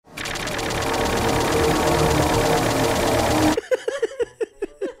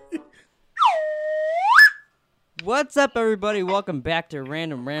What's up, everybody? Welcome back to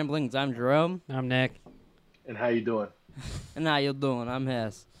Random Ramblings. I'm Jerome. I'm Nick. And how you doing? And how you doing? I'm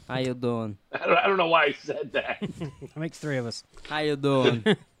Hess. How you doing? I don't know why I said that. That makes three of us. How you doing?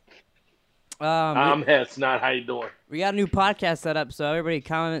 I'm Hess, not how you doing. We got a new podcast set up, so everybody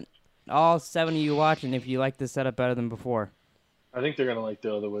comment, all 7 of you watching, if you like this setup better than before. I think they're gonna like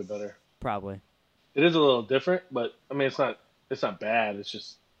the other way better. Probably. It is a little different, but I mean it's not bad.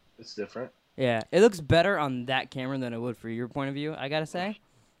 It's different. Yeah, it looks better on that camera than it would for your point of view, I gotta say.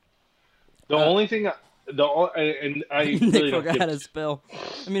 The only thing, I Nick really don't forgot how to spill.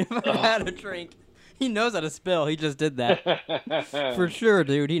 I mean, if I had a drink, he knows how to spill. He just did that. For sure,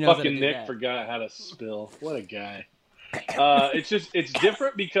 dude. He knows how to Fucking do Nick that. forgot how to spill. What a guy. It's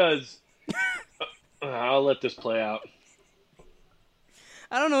different because I'll let this play out.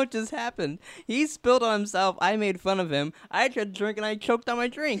 I don't know what just happened. He spilled on himself. I made fun of him. I tried to drink and I choked on my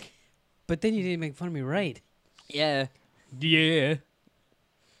drink. But then you didn't make fun of me, right? Yeah. Yeah.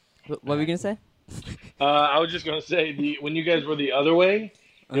 What were you going to say? I was just gonna say when you guys were the other way, it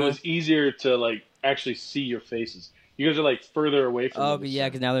Uh-huh. was easier to like actually see your faces. You guys are like further away from. Oh, them. yeah,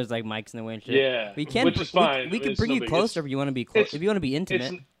 because now there's like mics in the way and shit. Yeah, We can, which is fine. We can It's bring no you big- closer it's- if you want to be close. it's- If you want to be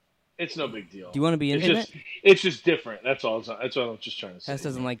intimate. It's no big deal. Do you want to be It's intimate? it's just different. That's all. That's what I'm just trying to say. Hess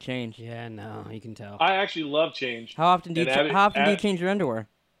doesn't like change. Yeah, no, you can tell. I actually love change How often do you And how often do you Abby- change your underwear?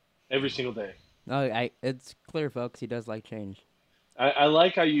 every single day. Oh, it's clear, folks. He does like change. I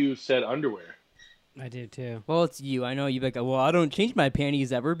like how you said underwear. I do too. Well, it's you. I know you'd be like, well, I don't change my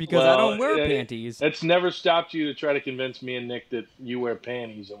panties ever because I don't wear panties. That's never stopped you to try to convince me and Nick that you wear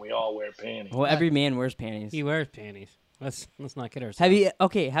panties and we all wear panties. Well, every man wears panties. He wears panties. Let's not kid ourselves.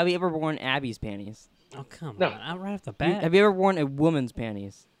 Have you ever worn Abby's panties? Oh, come No. on. Out right off the bat. Have you ever worn a woman's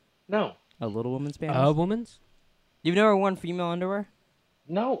panties? No, A little woman's panties? A woman's? You've never worn female underwear?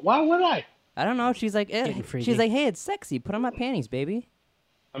 no. Why would I? I don't know. She's like, Getting freaky. she's like, hey, it's sexy. Put on my panties, baby.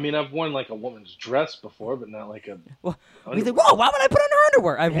 I mean, I've worn like a woman's dress before, but not like a. Well, he's like, whoa, why would I put on her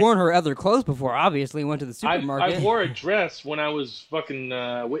underwear? I've worn her other clothes before. Obviously, went to the supermarket. I wore a dress when I was fucking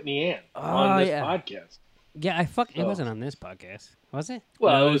Whitney Ann Oh, on this yeah. podcast. Yeah, it Oh. wasn't on this podcast. Was it?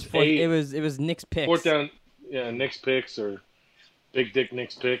 Well, No, it was it was Nick's picks. fourth down, Nick's picks or Big Dick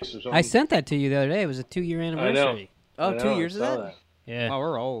Nick's picks or something. I sent that to you the other day. It was a 2-year anniversary. Oh, I know, 2 years I of saw that? Yeah. Oh,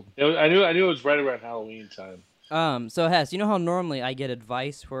 we're old. I knew it was right around Halloween time. So Hess, you know how normally I get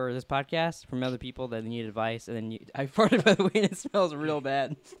advice for this podcast from other people that need advice, and then I farted by the way, and it smells real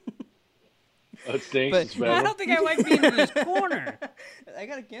bad. It stinks. But- It's I bad. don't think I like being in this corner. I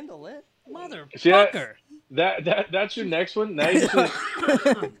got a candle lit. See, I- Motherfucker. That's your next one. Now you just,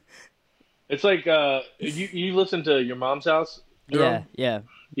 it's like you listen to your mom's house. Jerome? Yeah.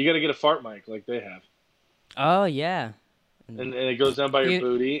 You got to get a fart mic like they have, Oh yeah. and it goes down by your He-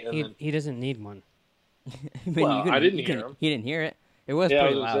 booty. And then, He doesn't need one. I mean, Well, I didn't hear him. He didn't hear it. It was yeah, I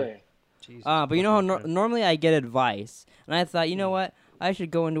pretty was loud. gonna say. Jesus But you know how fucking Christ. normally I get advice, and I thought, you know what, I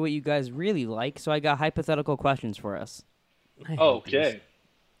should go into what you guys really like. So I got hypothetical questions for us. I hate Okay.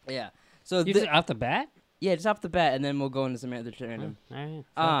 Yeah. So these. You just off the bat? yeah, just off the bat, and then we'll go into some other random. All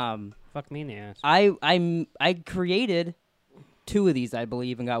right. Fuck me in the ass. I created 2 of these, I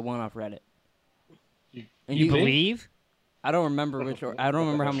believe, and got one off Reddit. And You believe? I don't remember which. I don't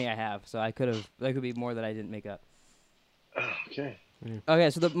remember how many I have. So I could have. There could be more that I didn't make up. Okay. Okay,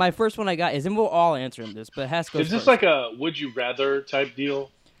 so my first one I got is, and we'll all answer this, but Hess goes Is this first. like a would you rather type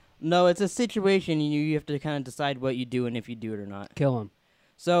deal? No, it's a situation, and you have to kind of decide what you do and if you do it or not. Kill him.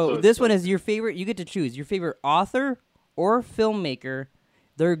 So So it's this one like- is your favorite. You get to choose your favorite author or filmmaker.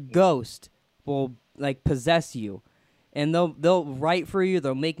 Their ghost will like possess you, and they'll write for you.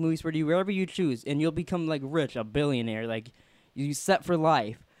 They'll make movies for you, wherever you choose, and you'll become like rich, a billionaire. Like you set for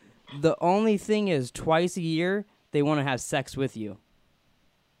life. The only thing is, twice a year they want to have sex with you.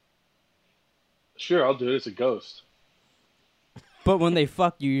 Sure, I'll do it. It's a ghost. But when they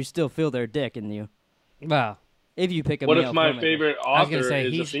fuck you, you still feel their dick in you. Well, If you pick a What male if my filmmaker. favorite was gonna author say,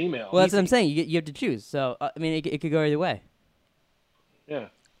 is a he's- female? Well, that's what I'm saying. You have to choose. So I mean, it could go either way. Yeah.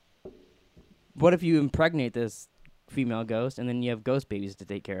 What if you impregnate this female ghost and then you have ghost babies to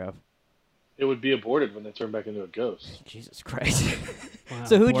take care of? It would be aborted when they turn back into a ghost. Jesus Christ. wow,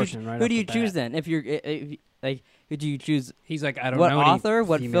 So who abortion right do off you the choose bat. then? If you're like, who do you choose? He's like, I don't What know. any author?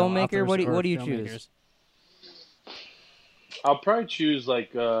 What female filmmaker? authors What or do you choose? filmmakers. I'll probably choose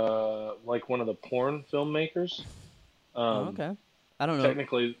like one of the porn filmmakers. Oh, okay. I don't know.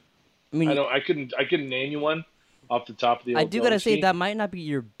 Technically, I mean, I couldn't name you one off the top of the. I old do gotta dome say sheet. that might not be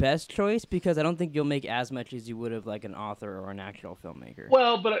your best choice because I don't think you'll make as much as you would have like an author or an actual filmmaker.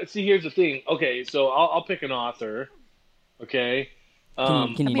 Well, but see, here's the thing. Okay, so I'll pick an author. Okay,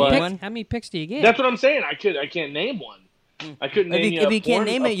 Can you but name one? How many picks do you get? that's what I'm saying. I can't name one. I couldn't name If you can't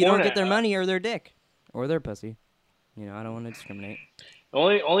name a it, you don't porn get their ad. money or their dick or their pussy. You know, I don't want to discriminate. The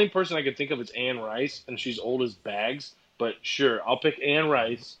only person I could think of is Anne Rice, and she's old as bags. But sure, I'll pick Anne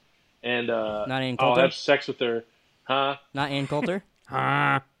Rice, and Not Ann I'll Coulter. have sex with her. Huh? Not Ann Coulter.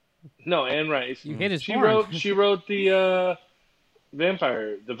 No, Anne Rice. You hit his She horn. wrote the all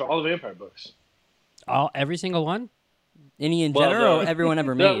the vampire books. Every single one? Any in Well, general, the- or everyone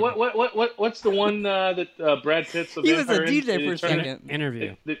ever made? What's the one that Brad Pitt's the He was a vampire in? DJ Did for he a turn it? second.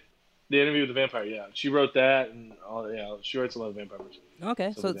 Interview. The interview with the vampire, yeah. She wrote that, and all. Yeah, she writes a lot of vampire books.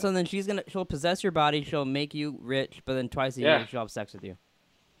 Okay, So, so then she'll possess your body. She'll make you rich, but then twice a year Yeah. she'll have sex with you.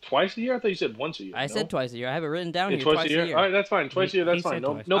 Twice a year? I thought you said once a year. I no? said twice a year. I have it written down Yeah, here. twice a year. All right, that's fine. Twice a year, that's He fine. said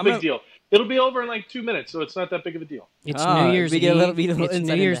No, twice. no I'm big gonna- deal. It'll be over in like 2 minutes, so it's not that big of a deal. It's Ah, New Year's we Eve. get a little It's insight New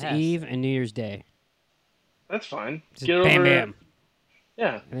into Year's Hess. Eve and New Year's Day. That's fine. Just Get bam, over. bam.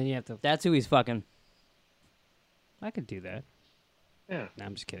 Yeah, And then you have to. That's who he's fucking. I could do that. yeah. No,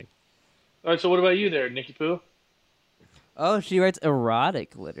 I'm just kidding. All right. So what about you, there, Nikki Poo? Oh, she writes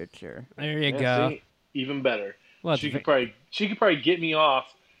erotic literature. There you Yeah, go. see? Even better. Well, she it's could probably get me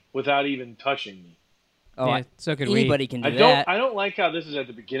off without even touching me. Oh, yeah, so could anybody we. can do I that. don't like how this is at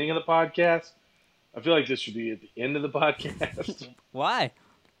the beginning of the podcast. I feel like this should be at the end of the podcast. Why?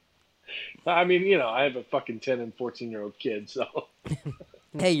 I mean, you know, I have a fucking 10 and 14-year-old kid, so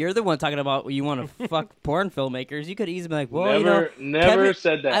Hey, you're the one talking about you want to fuck porn filmmakers. You could easily be like, well, you know, never Kevin-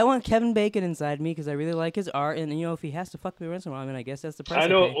 said that. I want Kevin Bacon inside me because I really like his art, and you know, if he has to fuck me once in a while, I mean, I guess that's the price. I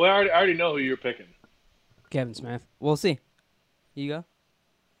know. pay. Well, I already know who you're picking. Kevin Smith. We'll see. You go.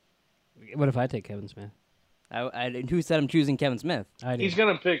 What if I take Kevin Smith? Who said I'm choosing Kevin Smith? I do. He's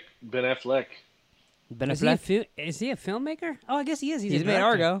gonna pick Ben Affleck. Ben Is he, a Affleck. is he a filmmaker? Oh, I guess he is. He's He's a made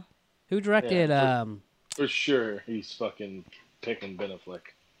director. Argo. Who directed? Yeah, For sure, he's fucking picking Ben Affleck.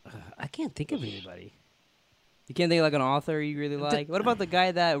 I can't think of anybody. You can't think of like an author you really like. What about the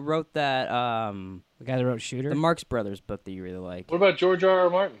guy that wrote that The guy that wrote Shooter. the Marx Brothers book that you really like? What about George R.R.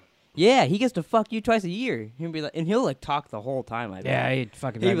 Martin? Yeah, he gets to fuck you twice a year. He'll be like, and he'll like talk the whole time. I bet. yeah, he'd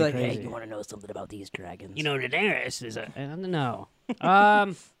fucking He'd drive be me like, crazy. "Hey, you want to know something about these dragons?" You know, Daenerys is a. I don't know.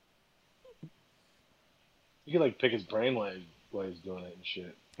 You could like pick his brain while he's doing it and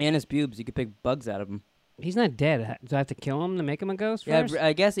shit. and his pubes. You could pick bugs out of him. He's not dead. Do I have to kill him to make him a ghost Yeah, first?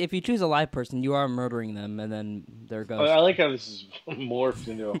 I guess if you choose a live person, you are murdering them, and then they're I ghosts. like how this is morphed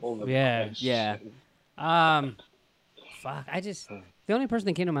into a whole other Yeah. bunch. Yeah. Fuck. The only person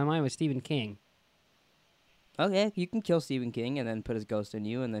that came to my mind was Stephen King. Okay, you can kill Stephen King and then put his ghost in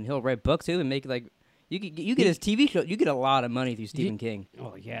you, and then he'll write books too and make like you get his TV show. You get a lot of money through Stephen King.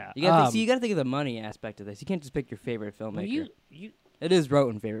 Oh yeah. You got you got to think of the money aspect of this. You can't just pick your favorite filmmaker. well, you. It is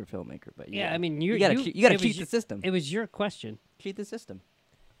Roten favorite filmmaker, but Yeah, I mean, you gotta you gotta it was cheat you- the system. It was your question. Cheat the system.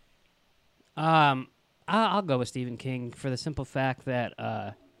 I'll go with Stephen King for the simple fact that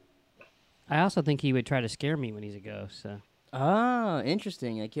I also think he would try to scare me when he's a ghost. So. Ah,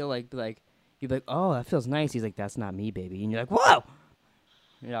 interesting. Like he'll like you'd be like, oh, that feels nice. He's like, that's not me, baby, and you're like, whoa.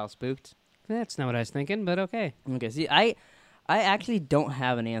 You're all spooked. That's not what I was thinking, but okay. Okay, see, I actually don't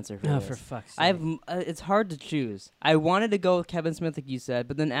have an answer for Oh, this. for fuck's sake. It's hard to choose. I wanted to go with Kevin Smith, like you said,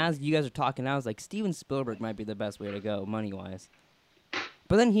 but then as you guys are talking, I was like, Steven Spielberg might be the best way to go, money wise.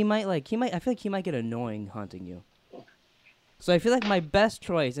 But then I feel like he might get annoying hunting you. So I feel like my best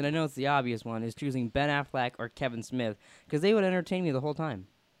choice, and I know it's the obvious one, is choosing Ben Affleck or Kevin Smith, because they would entertain me the whole time.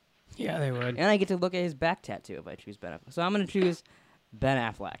 Yeah, they would. And I get to look at his back tattoo if I choose Ben Affleck. So I'm going to choose Ben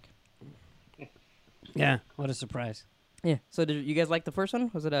Affleck. Yeah, what a surprise. Yeah. So did you guys like the first one?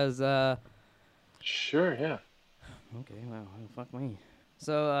 Was it as Sure, yeah. Okay, wow, fuck me.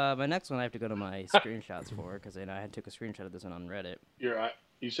 So my next one I have to go to my screenshots for because I took a screenshot of this one on Reddit.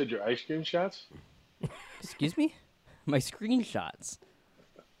 You said your ice cream shots? Excuse me? My screenshots.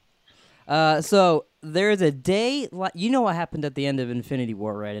 So there is a day. You know what happened at the end of Infinity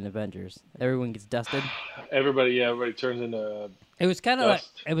War, right? In Avengers, everyone gets dusted. Everybody turns into. It was kind of like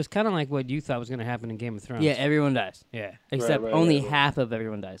Dust. what you thought was going to happen in Game of Thrones. Yeah, everyone dies. Yeah. Except right, only right. half of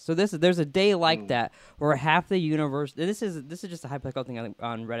everyone dies. So there's a day like that where half the universe. This is just a hypothetical thing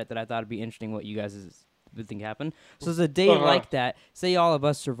on Reddit that I thought would be interesting. What you guys would think happened. So there's a day like that. Say all of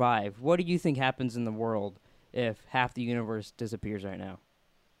us survive. What do you think happens in the world if half the universe disappears right now?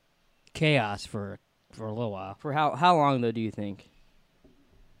 Chaos for a little while. For how long though? Do you think?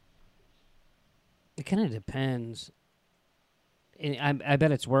 It kind of depends. I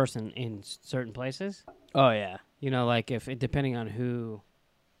bet it's worse in certain places. Oh yeah. You know, like depending on who.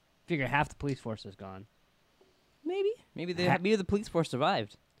 Figure half the police force is gone. Maybe the police force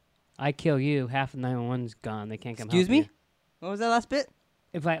survived. I kill you, half of 911's gone. They can't come Excuse help me? you. What was that last bit?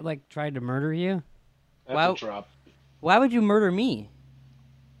 If I like tried to murder you, That's Wow. a drop. Why would you murder me?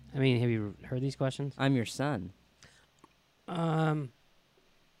 I mean, have you heard these questions? I'm your son.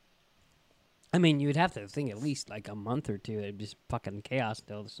 I mean, you'd have to think at least like a month or two. It'd just fucking chaos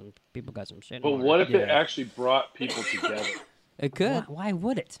until some people got some shit. But in what order. if it actually brought people together? It could. Why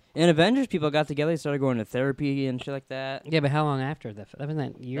would it? In Avengers, people got together, started going to therapy and shit like that. Yeah, but how long after that? That was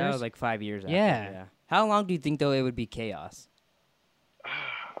that years. That was like 5 years after. Yeah. How long do you think, though, it would be chaos?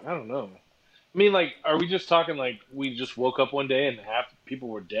 I don't know. I mean, like, are we just talking like we just woke up one day and half the people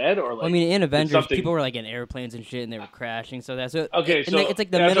were dead, or like? I mean, in Avengers, something- people were like in airplanes and shit, and they were crashing. So that's Okay, and, so like, it's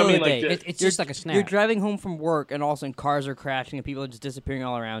like the that's middle what I of the mean, day. like, it's You're- just like a snap. You're driving home from work, and all of a sudden cars are crashing, and people are just disappearing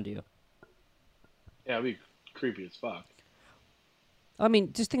all around you. yeah, it'd be creepy as fuck. I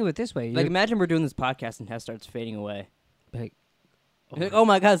mean, just think of it this way. Like, imagine we're doing this podcast, and Hess starts fading away. Like, You're like, oh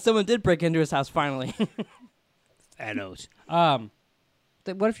my god, someone did break into his house finally. Thanos.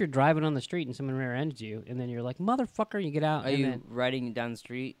 What if you're driving on the street and someone rear-ends you, and then you're like, motherfucker, you get out, Are and you then riding down the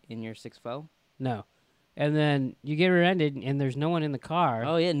street in your 6'4"? no, and then you get rear-ended, and there's no one in the car.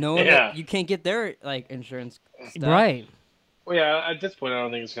 Oh yeah, no one. Yeah. You can't get their like insurance stuff. Right. Well, yeah, at this point, I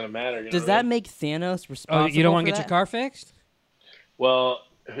don't think it's gonna matter. You know Does what I that mean? make Thanos Oh, responsible? you don't want for to get your that? car fixed? Well,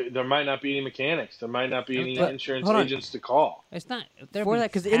 there might not be any mechanics. There might not be any But- insurance hold on. agents to call. It's not For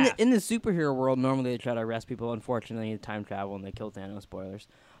that, because in the superhero world, normally they try to arrest people. Unfortunately, time travel and they kill Thanos. Spoilers.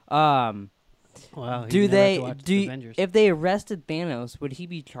 well, Do they do Avengers. if they arrested Thanos? Would he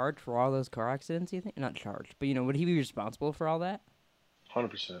be charged for all those car accidents? You think not charged, but would he be responsible for all that?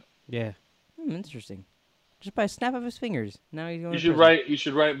 100%. Yeah. Interesting. Just by a snap of his fingers. Now he's going. You to should prison. write. You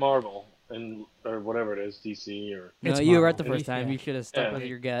should write Marvel or whatever it is, DC or No, It's you were right Marvel. the first time. Yeah. You should have stuck Yeah. with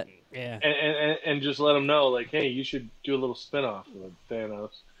your gut. Yeah. and just let them know, like, hey, you should do a little spinoff of Thanos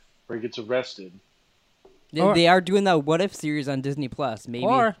where he gets arrested. Or- They are doing that What If series on Disney Plus. Maybe.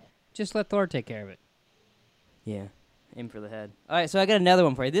 Or just let Thor take care of it. Yeah. Aim for the head. All right, so I got another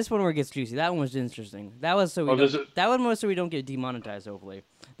one for you. This one where it gets juicy. That one was interesting. That was so we Oh, does don't, it? that one was so we don't get demonetized. Hopefully,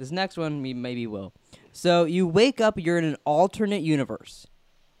 this next one we maybe will. So you wake up, you're in an alternate universe.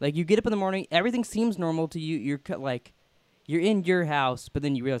 Like you get up in the morning, everything seems normal to you. You're in your house, but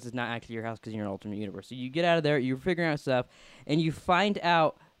then you realize it's not actually your house because you're in an alternate universe. So you get out of there, you're figuring out stuff, and you find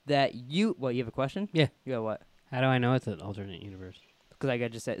out that you. What, you have a question? Yeah. You got what? How do I know it's an alternate universe? Because like I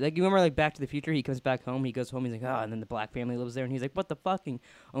just said, like you remember like Back to the Future, he comes back home, he goes home, he's like, oh, and then the black family lives there, and he's like, what the fucking,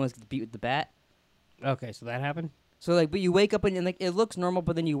 almost gets beat with the bat. Okay, so that happened? So like, but you wake up and like it looks normal,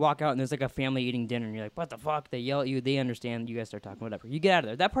 but then you walk out and there's like a family eating dinner, and you're like, what the fuck? They yell at you, they understand, you guys start talking, whatever. You get out of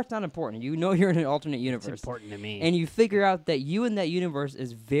there. That part's not important. You know you're in an alternate It's universe, important to me. and you figure out that you in that universe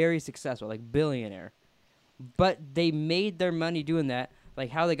is very successful, like billionaire, but they made their money doing that, like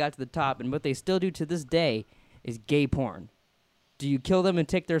how they got to the top, and what they still do to this day is gay porn. Do you kill them and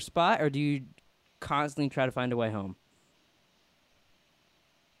take their spot, or do you constantly try to find a way home?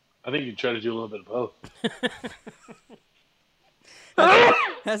 I think you try to do a little bit of both.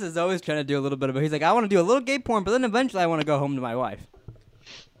 Hess is always trying to do a little bit of it. He's like, I want to do a little gay porn, but then eventually I want to go home to my wife.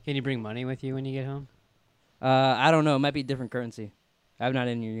 Can you bring money with you when you get home? I don't know. It might be different currency. I'm not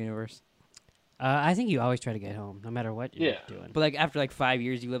in your universe. I think you always try to get home, no matter what you're Yeah. doing. But like after like 5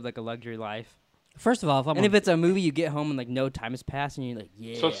 years, you live like a luxury life. First of all, And if it's a movie, you get home and like no time has passed, and you're like,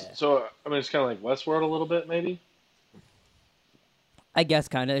 yeah. So I mean, it's kind of like Westworld a little bit, maybe. I guess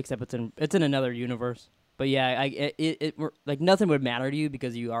kind of, except it's in another universe. But yeah, like nothing would matter to you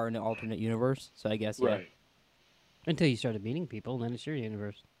because you are in an alternate universe. So I guess yeah. Right. until you started meeting people, then it's your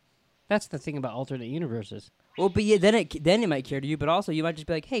universe. That's the thing about alternate universes. Well, but yeah, then it might care to you, but also you might just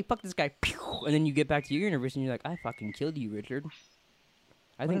be like, hey, fuck this guy, pew, and then you get back to your universe and you're like, I fucking killed you, Richard.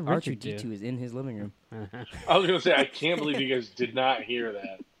 I What think did Richard R2-D2 is in his living room. I was gonna say I can't believe you guys did not hear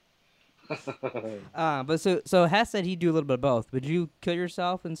that. But so Hess said he'd do a little bit of both. Would you kill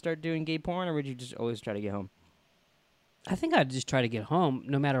yourself and start doing gay porn, or would you just always try to get home? I think I'd just try to get home,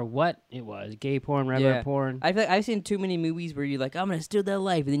 no matter what it was. Gay porn, regular Yeah. porn. I feel like I've seen too many movies where you're like, I'm gonna steal that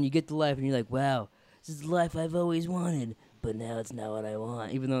life, and then you get the life, and you're like, wow, this is the life I've always wanted, but now it's not what I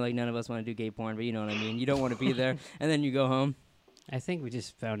want. Even though like none of us want to do gay porn, but you know what I mean. You don't want to be there, and then you go home. I think we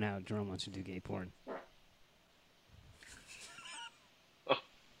just found out Jerome wants to do gay porn.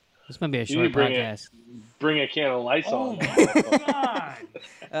 This might be a You short need to bring podcast. Bring a can of Lysol.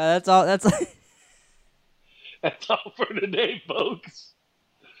 That's all. That's That's all for today, folks.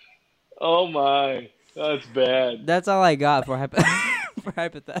 Oh my, that's bad. that's all I got for for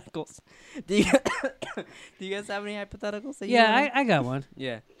hypotheticals. Do you do you guys have any hypotheticals? That you Yeah, wanna- I got one.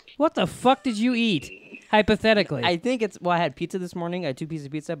 yeah. What the fuck did you eat? Hypothetically. I think it's I had pizza this morning. I had 2 pieces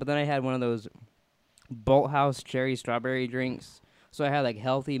of pizza, but then I had one of those Bolthouse cherry strawberry drinks. So I had like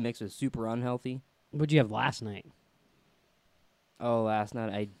healthy mixed with super unhealthy. What'd you have last night? Oh, last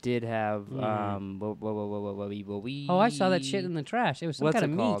night I did have Oh, I saw that shit in the trash. It was some What's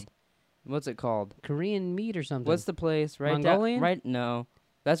kind it of called? meat. What's it called? Korean meat or something. What's the place? Right, Mongolian? right? No,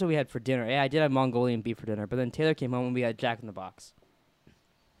 that's what we had for dinner. Yeah, I did have Mongolian beef for dinner, but then Taylor came home and we had Jack in the Box.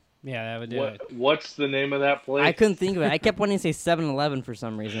 Yeah, that would do it. What's the name of that place? I couldn't think of it. I kept wanting to say 7-Eleven for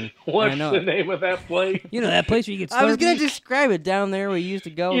some reason. What's I know the it. name of that place? You know that place where you get I was gonna Slurpees? describe it down there where you used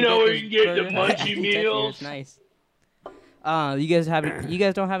to go. You and know where those you get the burgers. munchy Exactly, meals? It's nice. You guys have? You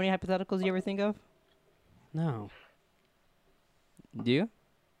guys don't have any hypotheticals you ever think of? No. Do you?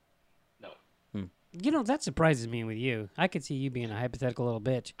 You know, that surprises me with you. I could see you being a hypothetical little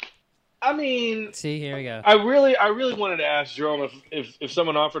bitch. I mean, See, here we go. I really wanted to ask Jerome if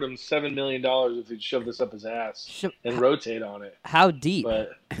someone offered him $7 million if he'd shove this up his ass and rotate on it. How deep? But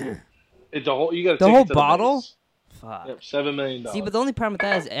it's the whole. You got The take whole it to bottle? base. Fuck. Yep, $7 million. See, but the only problem with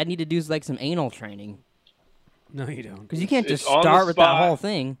that is I need to do like some anal training No, you don't. because you can't It's just on the start with that spot. whole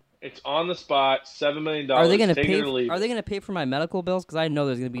thing. It's on the spot. $7 million. Are they gonna Take pay? it or leave Are it. they gonna pay for my medical bills? Because I know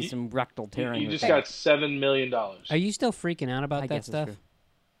there's gonna be some rectal tearing. You with just that. got $7 million. Are you still freaking out about I that guess stuff? that's true.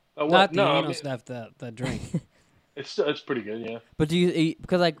 Oh, what? Not the No, I anal mean, stuff, the drink. it's pretty good. Yeah. But do you?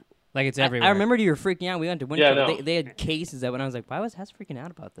 Because like Like it's I everywhere. remember you were freaking out. We went to Winter. Yeah, no. They had cases that when I was like, why was Hess freaking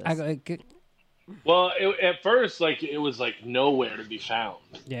out about this? Well, at first, like it was like nowhere to be found.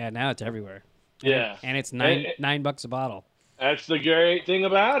 Yeah, now it's everywhere. Yeah. And it's And- $9 a bottle. That's the great thing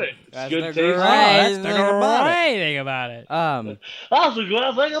about it. It's That's good the taste. great- Oh, Right, that's the think about it. great thing about it. That's the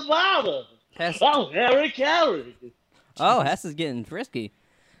good thing about it. Hess, Oh, Harry Carey. Hess is getting frisky.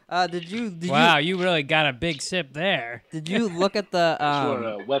 Did you? Wow, you really got a big sip there. Did you look at the? Just want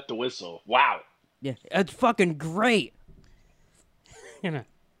to wet the whistle. Wow. Yeah, it's fucking great. You know,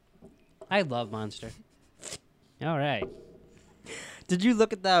 I love Monster. All right. Did you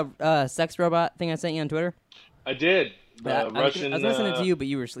look at the sex robot thing I sent you on Twitter? I did. The I was Russian. listening to you, but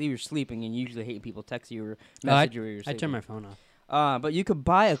you were sleeping, and you usually hate people text you or No, message you. Or you're I sleeping. turned my phone off. But you could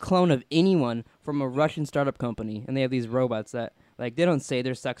buy a clone of anyone from a Russian startup company, and they have these robots that, like, they don't say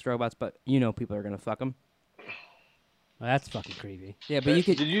they're sex robots, but you know people are gonna fuck them. Well, that's fucking creepy. Yeah, but you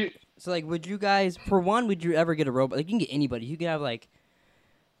could. Did you? So, like, would you guys, for one, would you ever get a robot? Like, you can get anybody. You could have like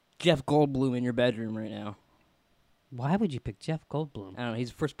Jeff Goldblum in your bedroom right now. Why would you pick Jeff Goldblum? I don't know. He's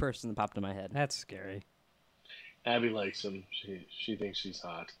the first person that popped in my head. That's scary. Abby likes him. She thinks she's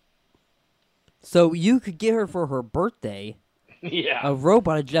hot. So you could get her for her birthday Yeah. a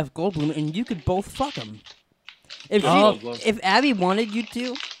robot of Jeff Goldblum, and you could both fuck him. If Oh. if Abby wanted you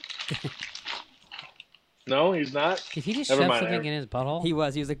to, No, he's not. Did he just Never shove mind, something Eric. in his butthole? he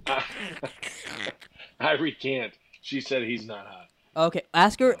was like, I recant. She said he's not hot. okay.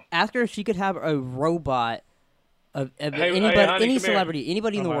 Ask her if she could have a robot of Hey, anybody, honey, any come here. celebrity,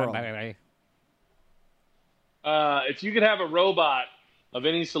 anybody in the world. If you could have a robot of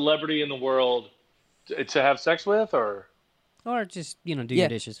any celebrity in the world to have sex with, or Or just, do Yeah, your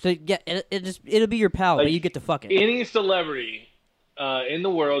dishes. so yeah, it'll be your pal, but Like, you get to fuck it. any celebrity in the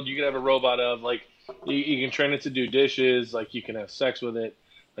world, you could have a robot of. Like, you can train it to do dishes. Like, you can have sex with it.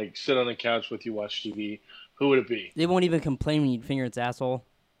 Like, sit on the couch with you, watch TV. Who would it be? They won't even complain when you finger its asshole,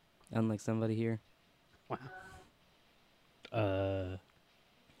 unlike somebody here.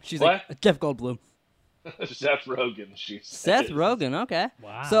 She's What? like Jeff Goldblum. Seth Rogen. She Seth said. Rogen. Okay.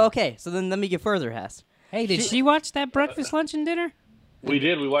 Wow. So then let me get further, Hess. Hey, did she watch that breakfast, lunch, and dinner? We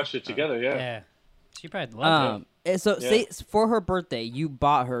did. We watched it together. Yeah. Yeah. She probably loved it. So Yeah. say for her birthday, you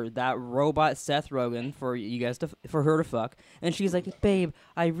bought her that robot Seth Rogen for you guys for her to fuck, and she's like, "Babe,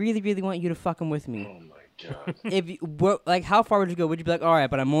 I really, really want you to fuck him with me." Oh my god. If you, like, how far would you go? Would you be like, "All right,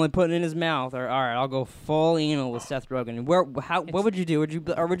 but I'm only putting it in his mouth," or "All right, I'll go full anal with Seth Rogen"? What would you do?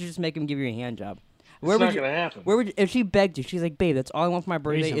 Or would you just make him give you a hand job? Where It's would not you, gonna happen. Where would you, if she begged you? She's like, "Babe, that's all I want for my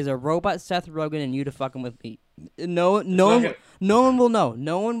birthday Threesome. is a robot Seth Rogen and you to fuck him with me." No one will know.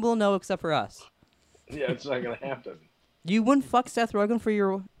 No one will know except for us. Yeah, it's not gonna happen. You wouldn't fuck Seth Rogen for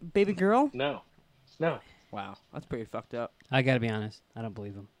your baby girl? No. Wow, that's pretty fucked up. I gotta be honest. I don't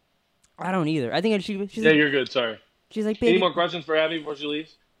believe him. I don't either. I think she's Yeah, like, you're good. Sorry. she's like, Any baby. more questions for Abby before she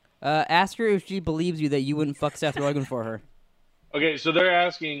leaves? Ask her if she believes you that you wouldn't fuck Seth Rogen for her. Okay, so they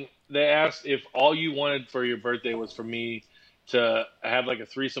asked if all you wanted for your birthday was for me to have like a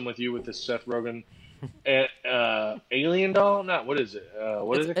threesome with you with this Seth Rogen and alien doll. Not what is it?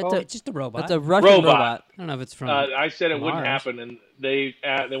 What is it It's called? It's just a robot. It's a Russian Robot. robot. I don't know if it's from. I said it wouldn't Mars. happen, and they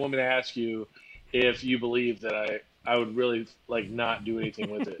want me to ask you if you believe that I would really like not do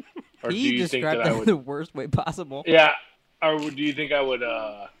anything with it, or do He you think described that I that would? the worst way possible. Yeah, or do you think I would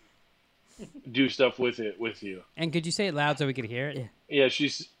do stuff with it with you. And could you say it loud so we could hear it? Yeah,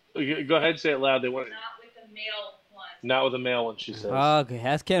 she's. Go ahead, say it loud. They want Not with the male one. not with a male one. She says. Okay,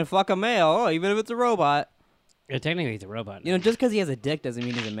 Hess can't fuck a male, even if it's a robot. Yeah, technically, he's a robot. You know, just because he has a dick doesn't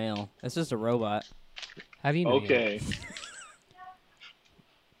mean he's a male. It's just a robot. How do you know? Okay.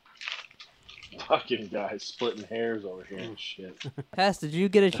 Fucking guys splitting hairs over here and shit. Hess, did you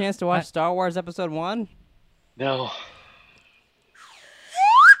get a chance to watch Star Wars Episode 1? No.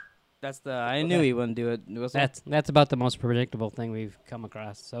 That's the. I knew he wouldn't do it. That's about the most predictable thing we've come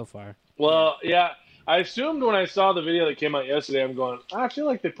across so far. Well, yeah. I assumed when I saw the video that came out yesterday, I'm going, I feel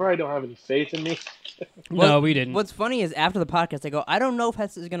like they probably don't have any faith in me. No, we didn't. What's funny is after the podcast, I go, I don't know if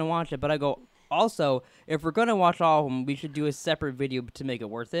Hess is going to watch it, but I go, also, if we're going to watch all of them, we should do a separate video to make it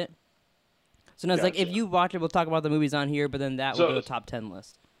worth it. So now it's like, if Gotcha. you watch it, we'll talk about the movies on here, but then that will So- go to top 10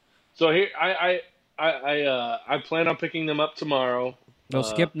 list. So here, I plan on picking them up tomorrow. We'll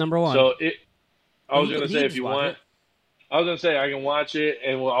skip number one. So I was You gonna can- say you if can you watch want, it. I was gonna say I can watch it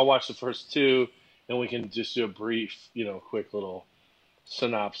and I'll watch the first two, and we can just do a brief, quick little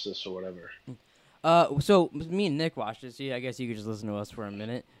synopsis or whatever. So me and Nick watched it, so I guess you could just listen to us for a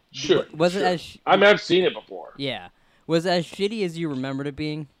minute. Sure. Was it sure. as... I mean, I've seen it before. Yeah. Was it as shitty as you remembered it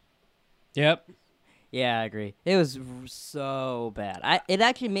being? Yep. Yeah, I agree. It was so bad. It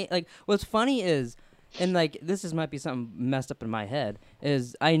actually made, like, what's funny is, and like this might be something messed up in my head,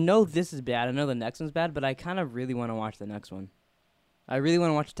 is I know this is bad. I know the next one's bad, but I kind of really want to watch the next one. I really want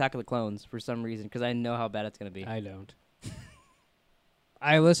to watch Attack of the Clones for some reason because I know how bad it's gonna be. I don't.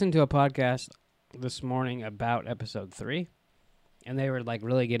 I listened to a podcast this morning about episode 3, and they were like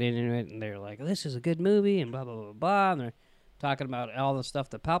really getting into it, and they were like, "This is a good movie," and blah blah blah blah, and they're talking about all the stuff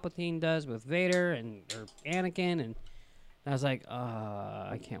that Palpatine does with Vader or Anakin, and I was like,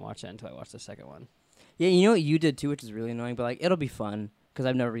 I can't watch that until I watch the second one. Yeah, you know what you did too, which is really annoying, but like it'll be fun because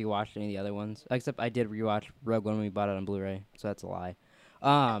I've never rewatched any of the other ones, except I did rewatch Rogue One when we bought it on Blu-ray, so that's a lie.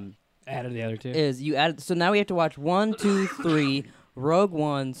 Added the other two. Is you added, so now we have to watch 1, 2, 3, Rogue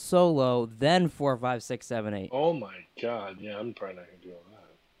One, Solo, then 4, 5, 6, 7, 8. Oh my god! Yeah, I'm probably not gonna do all that.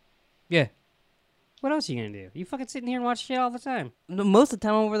 Yeah. What else are you gonna do? You fucking sitting here and watch shit all the time. No, most of the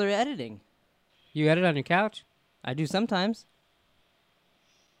time I'm over there editing. You edit on your couch? I do sometimes.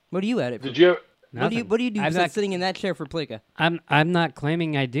 What do you edit? Did you? Nothing. What do you do I'm besides not, sitting in that chair for Plika? I'm not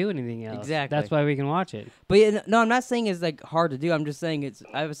claiming I do anything else. Exactly. That's why we can watch it. But yeah, no, I'm not saying it's like hard to do. I'm just saying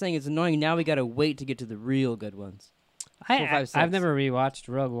I was saying it's annoying. Now we gotta wait to get to the real good ones. 4, 5, 6. I've never rewatched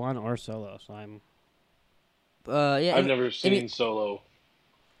Rogue One or Solo, so I'm. Yeah. I've never seen Solo.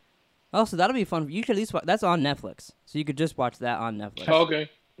 Oh, so that'll be fun. You should at least watch. That's on Netflix, so you could just watch that on Netflix. Oh, okay.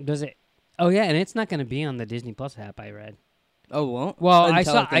 Does it? Oh yeah, and it's not going to be on the Disney Plus app. I read. Oh, it won't. Well, Until, I like,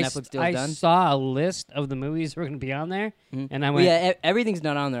 saw the Netflix deal's I done? saw a list of the movies that were going to be on there, Mhm. and I Well, went, yeah, everything's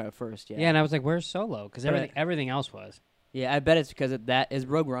not on there at first. Yeah. yeah, and I was like, "Where's Solo?" Because Right. everything else was. Yeah, I bet it's because of that. Is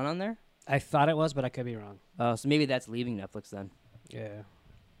Rogue One on there? I thought it was, but I could be wrong. Oh, so maybe that's leaving Netflix then. Yeah.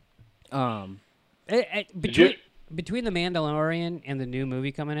 Did you? Between the Mandalorian and the new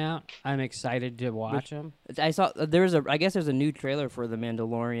movie coming out, I'm excited to watch them. I saw I guess there's a new trailer for the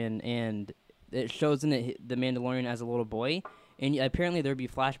Mandalorian, and it shows in it the Mandalorian as a little boy, and apparently there'd be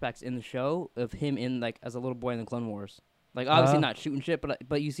flashbacks in the show of him in like as a little boy in the Clone Wars. Like obviously not shooting shit,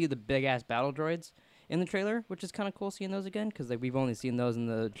 but you see the big ass battle droids in the trailer, which is kind of cool seeing those again because like we've only seen those in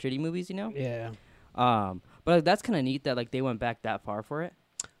the shitty movies, you know. Yeah. But like, that's kind of neat that like they went back that far for it.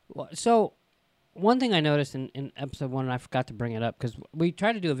 Well, so one thing I noticed in episode 1, and I forgot to bring it up because we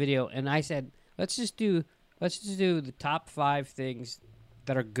tried to do a video, and I said let's just do the top 5 things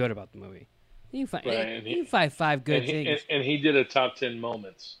that are good about the movie. You find Right, and you find 5 good And he, things, and he did a top 10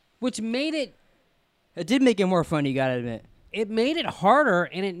 moments. which made it. It did make it more fun, you gotta admit. It made it harder,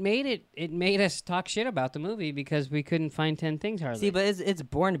 and it made us talk shit about the movie because we couldn't find 10 things hardly. See, but it's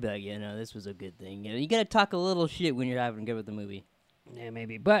boring to be like, this was a good thing. You gotta talk a little shit when you're having good with the movie. Yeah,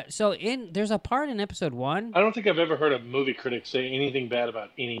 maybe. But so there's a part in episode 1. I don't think I've ever heard a movie critic say anything bad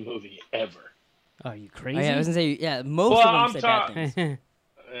about any movie ever. Oh, you Oh, crazy? yeah, I was gonna say, yeah, most Well, of them I'm say ta- bad things.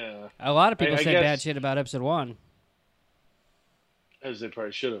 Yeah, A lot of people I said guess- bad shit about episode 1. as they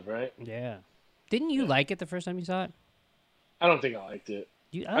probably should have, right? Yeah. Didn't you like it the first time you saw it? I don't think I liked it.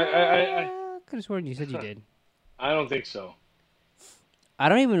 You, I- could have sworn you said you did. I don't think so. I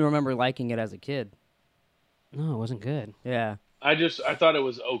don't even remember liking it as a kid. No, it wasn't good. Yeah. I thought it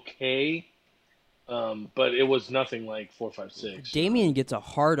was okay, but it was nothing like 4, 5, 6. Damien gets a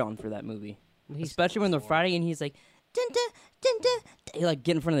hard on for that movie. Especially when they're fighting and he's like, dun, dun, dun, dun, dun. He like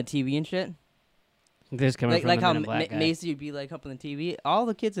get in front of the TV and shit. This coming Like from like the how Men in Black guy. Macy would be like up on the TV. All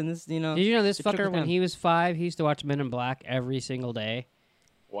the kids in this, Did you know this it took fucker, it when down. he was 5, he used to watch Men in Black every single day?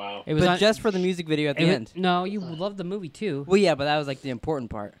 Wow. It was But on, just for the music video at the it was- end. No, you loved the movie too. Well, yeah, but that was like the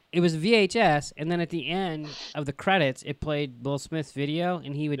important part. It was VHS, and then at the end of the credits, it played Will Smith's video,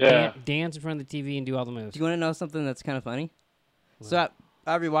 and he would Yeah. dance in front of the TV and do all the moves. Do you want to know something that's kind of funny? So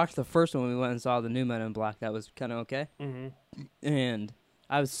I rewatched the first one when we went and saw the new Men in Black. That was kind of okay. Mm-hmm. And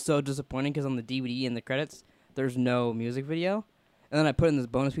I was so disappointed because on the DVD in the credits, there's no music video. And then I put in this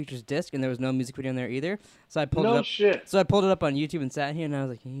bonus features disc, and there was no music video in there either. So I pulled it No up. shit. So I pulled it up on YouTube and sat here, and I was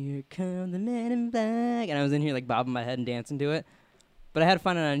like, "Here come the Men in Black," and I was in here like bobbing my head and dancing to it. But I had to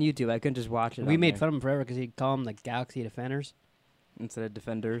find it on YouTube. I couldn't just watch it. We on made there fun of him forever because he'd call him the Galaxy Defenders. instead of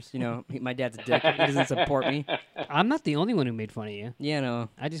Defenders. You know, my dad's a dick. He doesn't support me. I'm not the only one who made fun of you. Yeah, no.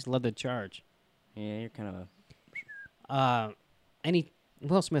 I just love the charge. Yeah, you're kind of a.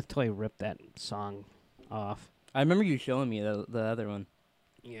 Will Smith totally ripped that song off. I remember you showing me the other one.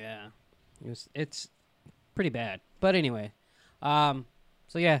 Yeah, it's pretty bad. But anyway, so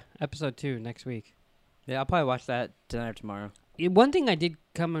yeah, episode 2 next week. Yeah, I'll probably watch that tonight or tomorrow. One thing I did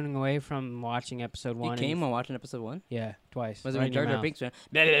coming away from watching episode 1. You came while watching episode 1? Yeah, twice. Was it right when in your Jar Jar mouth. Binks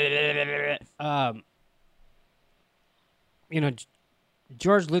went? You know,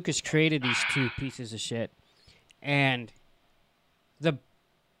 George Lucas created these 2 pieces of shit, and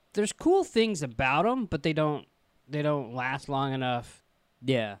there's cool things about them, but they don't last long enough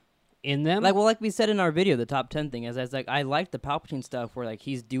Yeah. in them. Like we said in our video, the top 10 thing, is I was like, I like the Palpatine stuff where like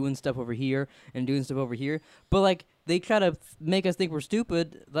he's doing stuff over here and doing stuff over here, but like they try to make us think we're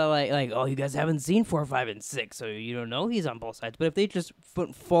stupid. They're like, oh, you guys haven't seen 4, 5, and 6, so you don't know he's on both sides. But if they just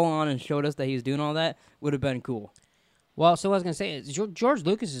put full on and showed us that he's doing all that, would have been cool. Well, so what I was gonna say is George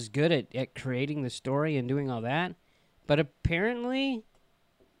Lucas is good at creating the story and doing all that, but apparently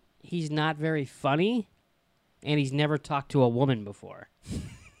he's not very funny, and he's never talked to a woman before.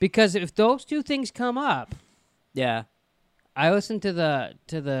 Because if those 2 things come up, Yeah. I listened to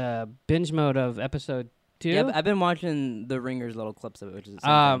the binge mode of episode 2. Yeah, I've been watching the Ringers little clips of it, which is the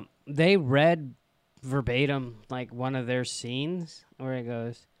same thing. They read verbatim like one of their scenes where it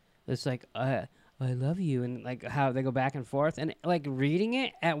goes, it's like I love you, and like how they go back and forth, and like reading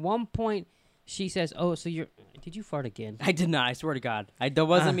it at one point she says, oh, so did you fart again? I did not. I swear to God, that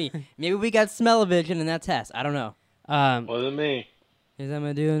wasn't me. Maybe we got smell-o-vision in that test. I don't know. Wasn't me. Is that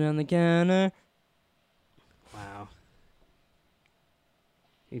my doing on the counter? Wow.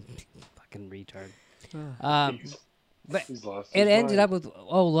 You fucking retard. He's- But he's lost it his ended mind. up with,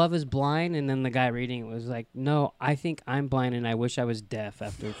 oh, love is blind, and then the guy reading it was like, no, I think I'm blind, and I wish I was deaf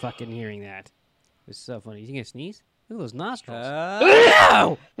after fucking hearing that. It was so funny. You think I sneeze? Look at those nostrils.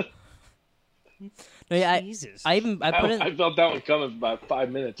 No! No, yeah, Jesus. I put in I felt that one coming for about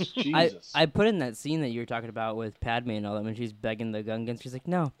 5 minutes. Jesus. I put in that scene that you were talking about with Padme and all that when she's begging the Gungans. She's like,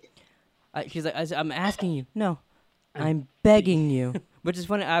 no. She's like, I'm asking you. No, I'm begging you. Which is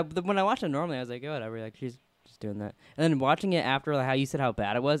funny. When I watched it normally, I was like, oh, whatever. Like she's just doing that. And then watching it after like, how you said how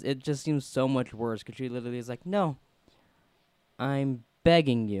bad it was, it just seems so much worse because she literally is like, no, I'm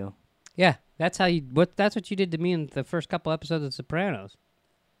begging you. Yeah, that's what you did to me in the first couple episodes of Sopranos.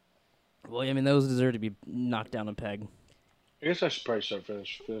 Well, I mean, those deserve to be knocked down a peg. I guess I should probably start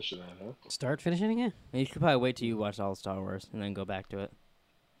finishing that, huh? Start finishing it? And you should probably wait till you watch all Star Wars and then go back to it.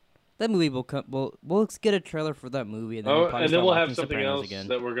 That movie will come. We'll get a trailer for that movie, and then we'll probably And then start we'll watching have something Sopranos else again.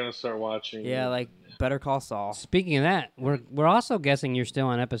 that we're gonna start watching. Yeah, like Better Call Saul, Speaking of that, we're also guessing you're still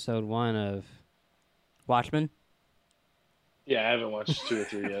on episode 1 of. Watchmen. Yeah, I haven't watched 2 or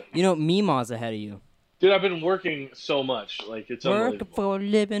 3 yet. You know, Meemaw's ahead of you. Dude, I've been working so much. Like it's Working unbelievable. for a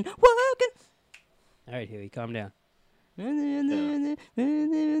living, working. All right, Huey, calm down. So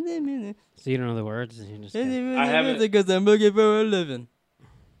So you don't know the words? And you're just I haven't- because I'm looking for a living.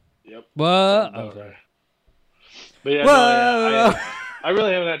 Yep. What? About right. But yeah, Whoa. I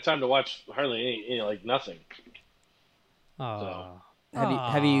really haven't had time to watch hardly any like nothing. Oh.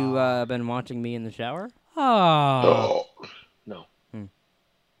 Have you been watching me in the shower? Oh. No.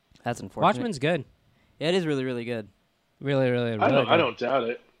 That's unfortunate. Watchmen's good. Yeah, it is really, really good. Really, really, really I good. don't doubt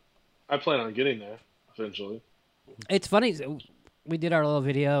it. I plan on getting there eventually. It's funny. We did our little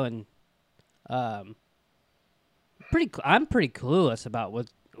video, and I'm pretty clueless about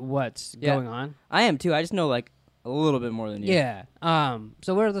what's Yeah. going on. I am too. I just know like a little bit more than you. Yeah.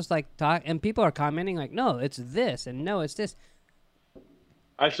 So we're just like talk, and people are commenting like, "No, it's this," and "No, it's this."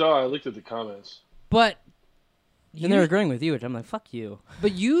 I looked at the comments. But And they're agreeing with you, which I'm like, fuck you.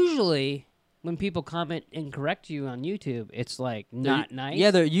 But usually, when people comment and correct you on YouTube, it's like not nice.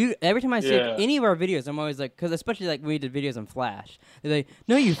 Yeah, every time I see Yeah. any of our videos, I'm always like, because especially like when we did videos on Flash, they're like,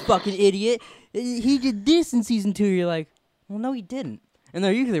 no, you fucking idiot. He did this in season 2. You're like, well, no, he didn't. And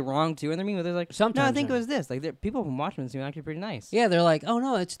they're usually wrong too. And they're mean. They're like, no, I Sometimes think it they're- was this. Like people from Watchmen seem actually pretty nice. Yeah, they're like, oh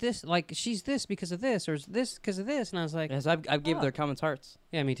no, it's this. Like she's this because of this, or this because of this. And I was like, Yes, I've gave Oh. their comments hearts.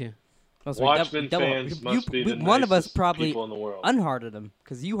 yeah, me too. Also, Watchmen fans must be the one of us nicest probably people in the world. unhearted him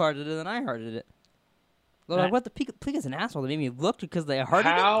because you hearted it and I hearted it. They're like, what the Pika's an asshole. They made me look because they hearted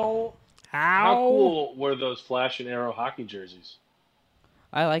it. How cool were those Flash and Arrow hockey jerseys?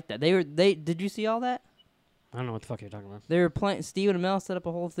 I like that. Did you see all that? I don't know what the fuck you're talking about. They were playing. Steven and Mel set up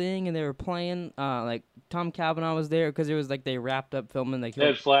a whole thing, and they were playing. Like Tom Cavanaugh was there because it was like they wrapped up filming. Like They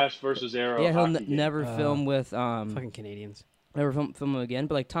had Flash versus Arrow. yeah, he'll hockey game. never film with Fucking Canadians. never film him again.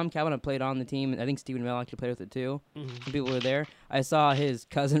 But like Tom Cavanaugh played on the team, and I think Steven Mel actually played with it too. Mm-hmm. Some people were there. I saw his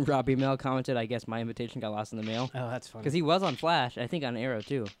cousin Robbie Mel commented. I guess my invitation got lost in the mail Oh, that's funny. because he was on Flash. I think on Arrow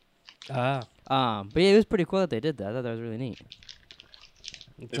too. Ah, But yeah, it was pretty cool that they did that. I thought that was really neat.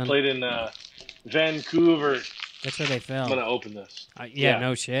 it's They on- played in Vancouver. that's where they I'm film. gonna open this. Yeah, yeah.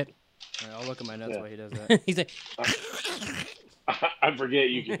 no shit. All right, I'll look at my notes Yeah. while he does that. He's like, I forget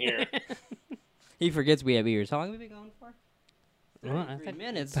you can hear. He forgets we have ears. How long have we been going for? well, I 3 thought,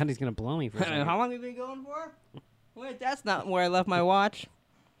 minutes. thought he's gonna blow me for a second. How long have we been going for? Wait, that's not where I left my watch.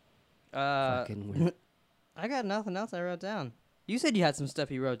 Fucking weird. I got nothing else I wrote down. You said you had some stuff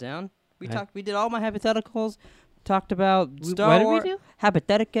you wrote down. We I- talked. We did all my hypotheticals. Talked about What Star did we Wars. do?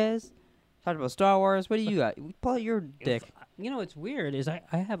 Hypotheticas. Talked about Star Wars. What do you got? Pull out your dick. You know what's weird is I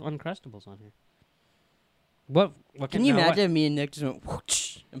have Uncrustables on here. What Can you no, what- imagine if me and Nick just went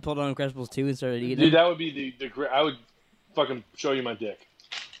whoosh and pulled on Incredibles 2 and started eating? Dude, that would be the great. I would fucking show you my dick.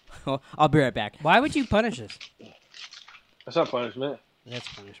 I'll be right back. Why would you punish us? That's not punishment. That's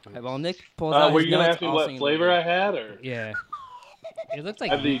punishment. While Nick pulls out Were his you gonna notes, ask me I'll what sing flavor along. I had, or Yeah. It looks I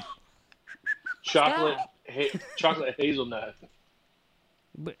like. have the chocolate chocolate hazelnut?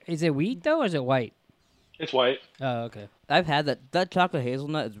 But is it wheat though, or is it white? It's white. Oh, okay. I've had that. That chocolate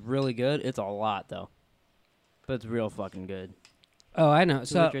hazelnut is really good. It's a lot though, but it's real fucking good. Oh, I know.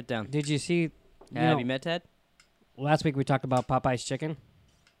 So So, look it down. did you see? Have you met Ted? Last week we talked about Popeye's chicken,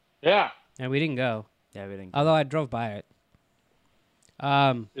 Yeah. and we didn't go. Yeah, we didn't. Although I drove by it.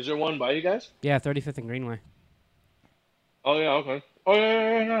 Is there one by you guys? Yeah, 35th and Greenway. Oh yeah. Okay. Oh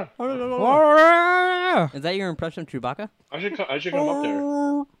yeah. Is that your impression of Chewbacca? I should come up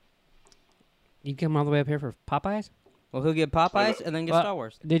there. You come all the way up here for Popeyes? Well, he'll get Popeyes and then get Well, Star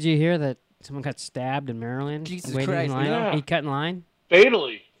Wars. Did you hear that someone got stabbed in Maryland? Jesus waiting Christ, in line? yeah. He cut in line?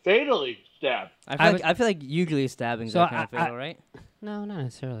 Fatally stabbed. I feel like usually stabbing's So that kind of I- fatal, right? No, not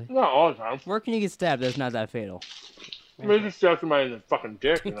necessarily. Not all the time. Where can you get stabbed that's not that fatal? Maybe stab somebody in the fucking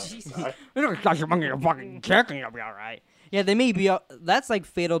dick. You know? You're gonna cut your monkey your fucking dick and you'll be all right. Yeah, they may be. That's like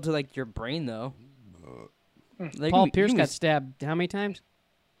fatal to like your brain though. Like, Paul you Pierce can got be- stabbed how many times?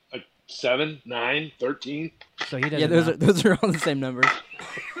 Like 7, 9, 13. So he doesn't Yeah, know. those are all the same numbers.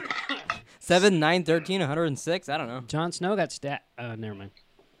 7, 9, 13, 106. I don't know. Jon Snow got stabbed. Never mind.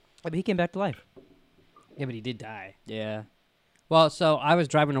 But he came back to life. Yeah, but he did die. Yeah. Well, so I was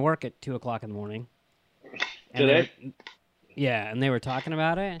driving to work at 2 o'clock in the morning. And Today? yeah, and they were talking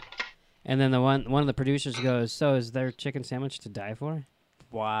about it. And then the one of the producers goes, "So is there chicken sandwich to die for?"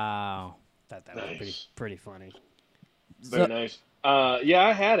 Wow. Thought that was Nice. pretty funny. Very So- nice. Yeah,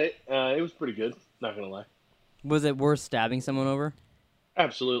 I had it. It was pretty good. Not gonna lie. Was it worth stabbing someone over?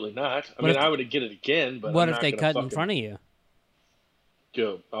 Absolutely not. I What mean, if- I would get it again, but What I'm if not they gonna cut in fucking front of you?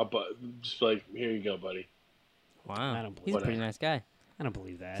 Go. Just like, here you go, buddy. Wow. I don't believe He's a that. pretty nice guy. I don't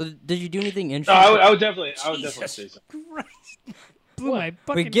believe that. So say No, interesting? I would definitely say something. Blew my We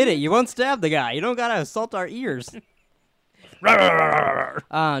fucking get it. You won't stab the guy. You don't gotta assault our ears.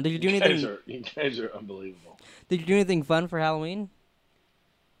 Did you do anything? You guys are unbelievable. Did you do anything fun for Halloween?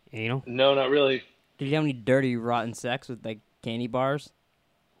 Anal? No, not really. Did you have any dirty, rotten sex with like candy bars?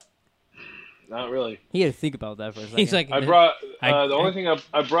 Not really. He had to think about that for a second. He's like, I brought I- the only thing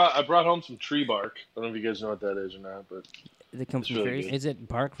I brought home some tree bark. I don't know if you guys know what that is or not, but It comes It's from really trees. good. is it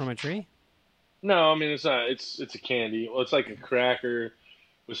bark from a tree? no, I mean it's not. It's a candy. Well, it's like a cracker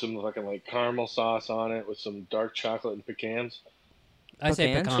with some fucking like caramel sauce on it with some dark chocolate and pecans. I say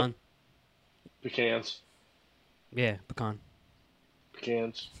Pecans? pecan. Pecans. Yeah, pecan.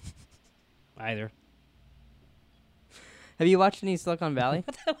 Pecans. Either. Have you watched any Silicon Valley?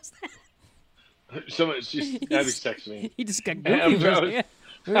 What the hell was that? Someone, she's Abby's texting me. He just got Yeah, goofy. I for a was-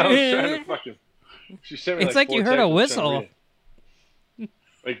 second. I was trying to fucking. She sent me It's like you 4 heard a texts, I was trying to whistle. read it.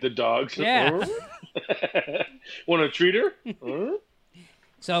 Like the dogs. Yeah. Want to treat her? Huh?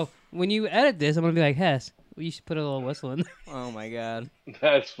 So when you edit this, I'm gonna be like, Hess, well, you should put a little whistle in there. Oh my god.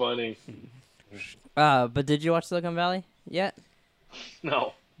 That's funny. But did you watch Silicon Valley yet?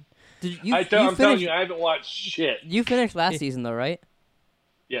 No, Did you? I'm telling finished, you, I haven't watched shit. you finished last season though, right?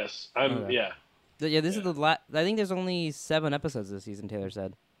 Yes, Okay. yeah. Yeah, this is the last. I think there's only 7 episodes this season. Taylor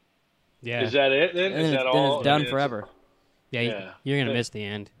said, Yeah. Is that it then? and Is then that it's, then all? it's done I mean, forever. Yeah, Yeah. you're gonna Yeah. miss the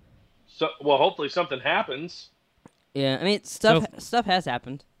end. So, well, hopefully something happens. Yeah, I mean, stuff has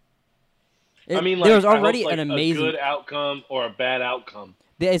happened. I mean, there was I hope, already like, an amazing. a good outcome or a bad outcome.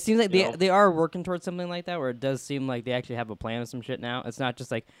 It seems like You know? they are working towards something like that, where it does seem like they actually have a plan of some shit now. It's not just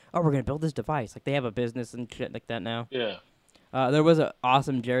like, oh, we're gonna build this device. Like they have a business and shit like that now. Yeah. There was an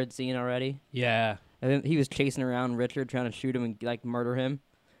awesome Jared scene already. Yeah. And then he was chasing around Richard, trying to shoot him and like murder him.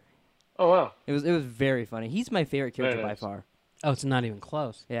 Oh wow. It was very funny. He's my favorite Very character by nice. far. Oh, it's not even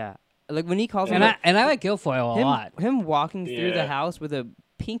close. Yeah, like when he calls And him, I like Guilfoyle a lot. him walking through the Yeah. house with a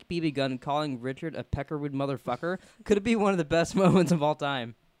pink BB gun, calling Richard a peckerwood motherfucker, could be one of the best moments of all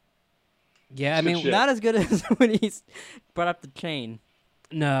time. Yeah, I Good mean, shit. Not as good as when he's brought up the chain.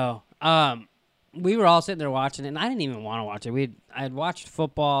 no. We were all sitting there watching it, and I didn't even want to watch it. I had watched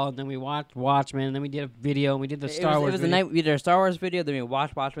football, and then we watched Watchmen, and then we did a video, and we did the Star Wars. It was the video. night we did our Star Wars video, then we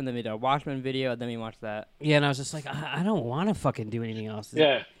watched Watchmen, then we did our Watchmen video, and then we watched that. Yeah, and I was just like, I don't want to fucking do anything else.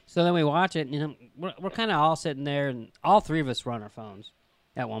 Yeah. So then we watch it, and, you know, we're kind of all sitting there, and all three of us were on our phones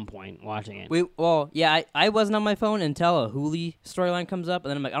at one point watching it. I wasn't on my phone until a Hooli storyline comes up, and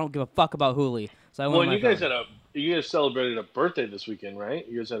then I'm like, I don't give a fuck about Hooli. So I went Well, on my you guys phone. you guys celebrated a birthday this weekend, right?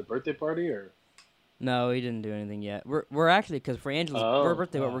 You guys had a birthday party, or? No, we didn't do anything yet. We're actually, because for Angela's Oh.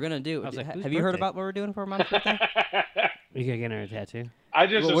 birthday, what we're gonna do? I was like, whose have you heard birthday? about what we're doing for Mom's birthday? You gonna get her a tattoo? I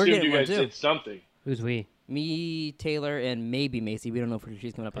just Well, we're assumed getting you one, guys too. did something. Who's we? Me, Taylor, and maybe Macy. We don't know if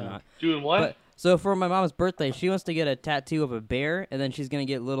she's coming up or Oh. not. Doing what? But so for my mom's birthday, she wants to get a tattoo of a bear, and then she's gonna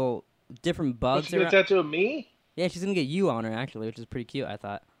get little different What's bugs. you gonna tattoo of me? Yeah, she's gonna get you on her actually, which is pretty cute. I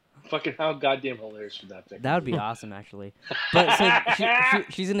thought Fucking how goddamn hilarious would that thing? that would be awesome actually. But so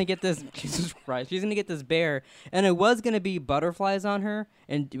she's gonna get this. Jesus Christ, she's gonna get this bear, and it was gonna be butterflies on her,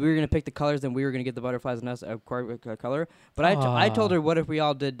 and we were gonna pick the colors, and we were gonna get the butterflies on us a color. But I told her, what if we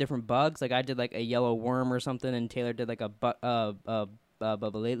all did different bugs? Like I did like a yellow worm or something, and Taylor did like a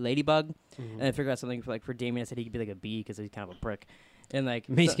ladybug, and I figured out something for Damien. I said he could be like a bee because he's kind of a prick, and like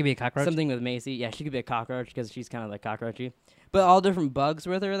Mace could be a cockroach. something with Macy. Yeah, she could be a cockroach because she's kind of like cockroachy. But all different bugs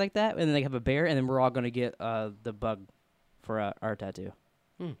with her like that, and then they have a bear, and then we're all gonna get the bug for our tattoo.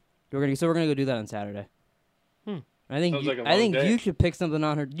 Hmm. We're gonna go do that on Saturday. Hmm. I think Sounds like a I long think day. you should pick something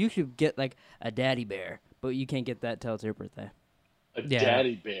on her. You should get like a daddy bear, but you can't get that till it's your birthday. A Yeah.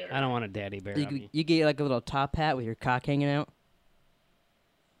 daddy bear. I don't want a daddy bear on me. You get like a little top hat with your cock hanging out.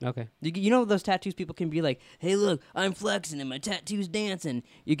 Okay. You know those tattoos people can be like, hey, look, I'm flexing and my tattoo's dancing.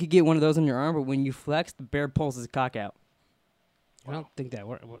 You could get one of those on your arm, but when you flex, the bear pulls his cock out. I don't think that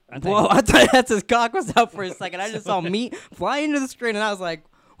works. Whoa, I thought that's his cock was out for a second. I just saw meat fly into the screen, and I was like,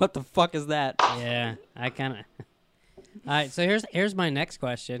 what the fuck is that? Yeah, I kind of. All right, so here's my next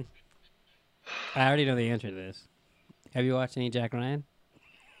question. I already know the answer to this. Have you watched any Jack Ryan?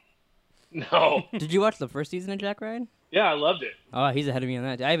 No. Did you watch the first season of Jack Ryan? Yeah, I loved it. Oh, he's ahead of me on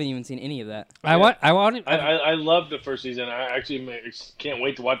that. I haven't even seen any of that. I want. I loved the first season. I actually can't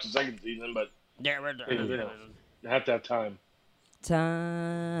wait to watch the second season, but you know, I have to have time.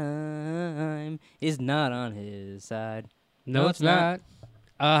 Time is not on his side. No, it's not.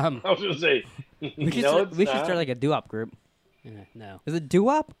 I was gonna say, We should, no, start, it's we should not. start like a doo-wop group. No, Is it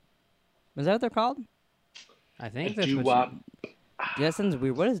doo-wop? Is that what they're called? I think A that's what doo-wop. That sounds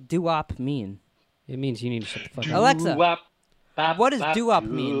weird. What does doo-wop mean? it means. You need to shut the fuck up. Alexa, Doo-wop, bop, what does bop, doo-wop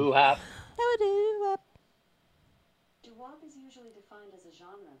mean? doo-wop. Doo-wop. Doo-wop is usually defined as a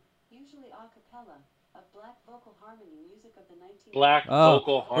genre, usually a cappella, of black vocal harmony music of the 19th Black Oh,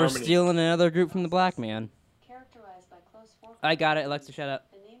 vocal we're harmony. stealing another group from the black man. characterized by close four I got it. Alexa, shut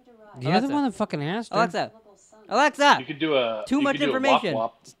up. The name derived You're the Alexa. one that fucking asked her. Alexa. syllable sung. Alexa, You could do a too you much could do a information.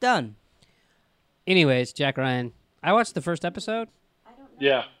 wop-wop. It's done. Anyways, Jack Ryan. I watched the first episode. I don't know.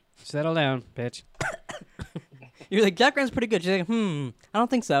 Yeah. Settle down, bitch. You're like, Jack Ryan's pretty good. She's like, I don't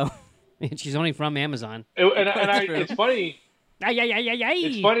think so. She's only from Amazon. That's true. It's funny.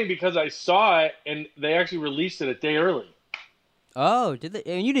 It's funny because I saw it and they actually released it a day early. Oh, did they?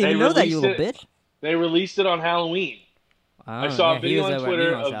 And you didn't They even know that, you released little it- bitch. They released it on Halloween. Oh, saw a yeah, he video was on over at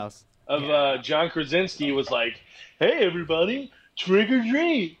Twitter Nemo's of- house. Of John Krasinski was like, "Hey everybody, trick or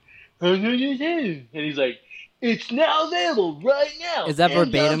treat!" And he's like, "It's now available right now." Is that And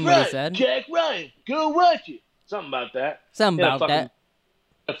verbatim I'm what he right, said? Jack Ryan, go watch it. Something about that. Something He had about that.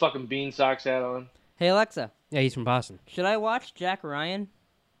 A fucking bean socks hat on. Hey, Alexa, Yeah, he's from Boston. should I watch Jack Ryan?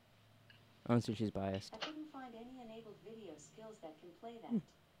 I don't see she's biased. I couldn't find any enabled video skills that can play that.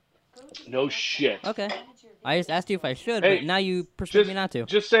 Go to the No website, shit. Okay. manage your I just video asked you if I skills. should, Hey, but now you persuade me not to.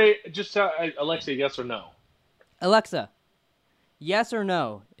 Just tell Alexa yes or no. Alexa, Yes or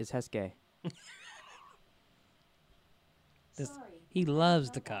no? Is Hess gay? This- Sorry, He I don't loves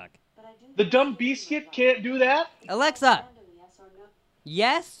know the that, cock. but I do The have dumb a feeling biscuit about can't it. do that. Alexa, Random yes or no.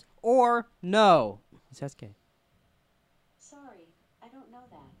 yes or no? Is Hess gay? Sorry, I don't know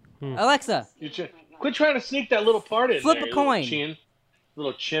that. Hmm. Alexa, You quit trying to sneak that little part in Flip there. a you little coin.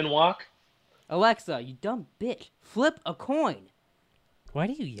 little chin walk. Alexa, you dumb bitch. Flip a coin. Why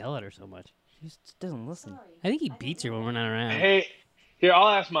do you yell at her so much? She just doesn't listen. Sorry, I think he don't beats her know when we're that. not around. Hey, here I'll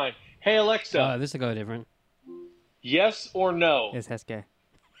ask mine. Hey Alexa, Oh, this will go different. yes or no? Is Hess gay?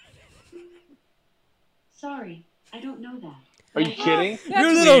 Sorry, I don't know that. Are you kidding?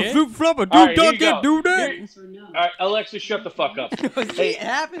 That's weird. flip flopper, All right, here you go. do Here- Yes or no. All right, Alexa, shut the fuck up. See, it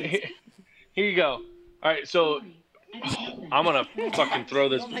happens. Here you go. All right, so Sorry, I don't know that. I'm gonna fucking throw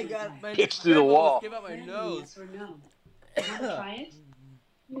this Oh my god, my pitch through the wall. Give out my Random nose. yes or no. You want to try it?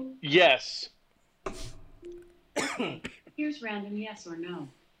 Yes. Here's random yes or no.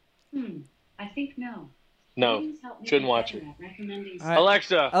 I think no. No. Please help me Shouldn't get watch better it. at recommending All right.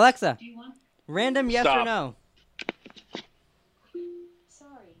 Alexa, Alexa, Do you want? random yes or Stop. no?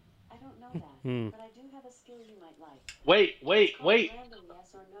 Sorry, I don't know that. Hmm. But I do have a skill you might like. wait. It's called Random yes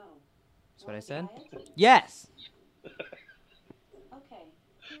or no. That's what I Wanna said. try it? Yes. Okay,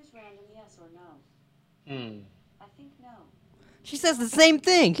 here's random yes or no. Hmm. I think no. She says the same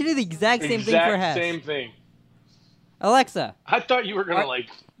thing. She did the exact same thing for Hess. Same thing. Alexa, I thought you were gonna Are- like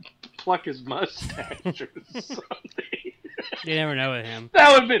pluck his mustache or something. You never know with him.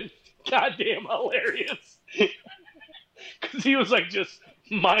 That would have been goddamn hilarious. Because he was like just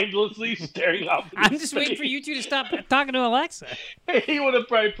mindlessly staring off. into I'm just waiting for space. you two to stop talking to Alexa. He would have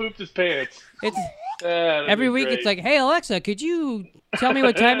probably pooped his pants. It's That'd every be week. great. It's like, hey Alexa, could you tell me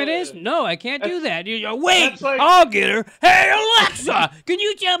what time it is? No, I can't do that. You go, wait, That's like- I'll get her. Hey Alexa, can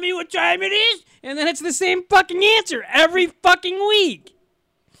you tell me what time it is? And then it's the same fucking answer every fucking week.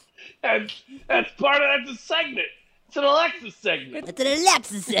 that's part of that's a segment. It's an Alexa segment. it's an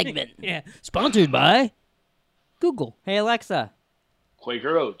Alexa segment. Yeah, sponsored by Google. Hey Alexa,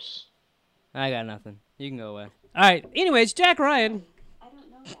 Quaker Oats. I got nothing. You can go away. All right. Anyways, Jack Ryan. I don't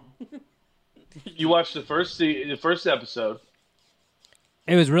know that. You watched the first episode.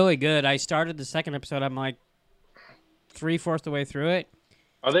 It was really good. I started the second episode. I'm like 3/4 the way through it.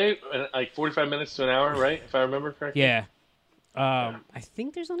 Are they like 45 minutes to an hour, right? If I remember correctly. Yeah. I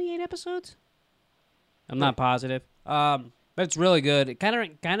think there's only 8 episodes. I'm not positive. But it's really good. It kind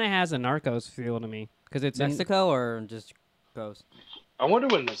of has a Narcos feel to me because it's in, Mexico or just goes? I wonder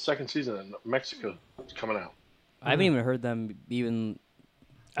when the second season in Mexico is coming out. I haven't even heard them even.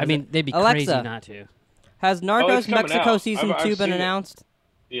 I mean, they'd be Alexa. crazy not to. Has Oh, Narcos it's coming Mexico out. season I've 2 seen been it. announced?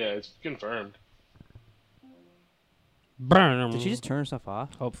 Yeah, it's confirmed. Burn. Did she just turn herself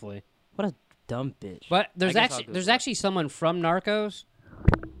off? Hopefully. What a dumb bitch. But there's I guess I'll actually Google there's it. actually someone from Narcos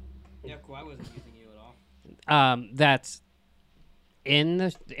Yeah, I wasn't using you at all. that's in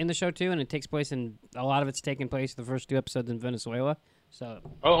the show too, and it takes place in a lot of it's taking place the first 2 episodes in Venezuela. So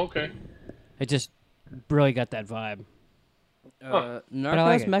Oh, okay. it just really got that vibe. Narcos I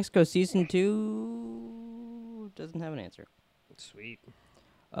like it. Mexico season 2 doesn't have an answer. Sweet.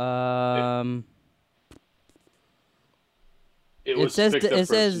 It It was says picked it up for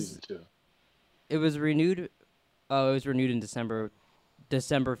says- season 2. It was renewed. Oh, it was renewed in December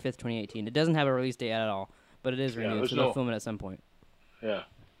 5th, 2018. It doesn't have a release date at all, but it is Yeah, renewed, there's so they'll no- film it at some point. Yeah.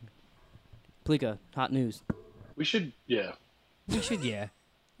 Plika, hot news. We should. Yeah. We should yeah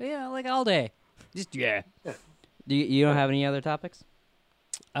like all day. Just yeah. You don't have any other topics?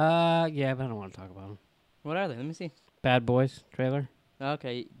 Yeah, but I don't want to talk about them. What are they? Let me see. Bad Boys trailer.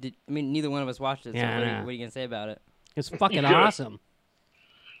 Okay. Neither one of us watched it, Yeah, so I know. what are you going to say about it? It's fucking Good. awesome.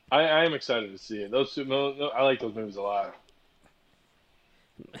 I am excited to see it. Those two, I like those movies a lot.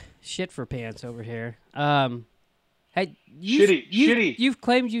 Shit for pants over here. Hey, you, Shitty. You've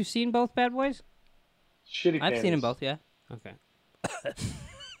claimed you've seen both Bad Boys? Shitty. I've seen them panties. both, yeah. Okay.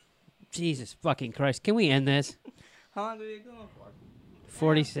 Jesus fucking Christ. Can we end this? How long are you going for?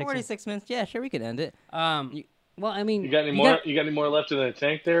 46. 46 minutes. Yeah, sure, we could end it. Well, I mean, You got any more? You got any more left in the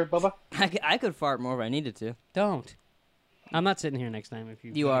tank there, Bubba? I could fart more if I needed to. don't. I'm not sitting here next time if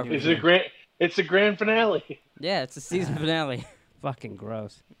you. You are do for It's sure. a grand. It's a grand finale. Yeah, it's the season finale. Fucking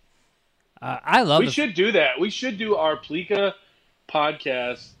gross. I love We the- should do that. We should do our Plika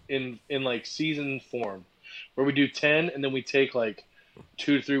podcast in like season form, where we do 10 and then we take like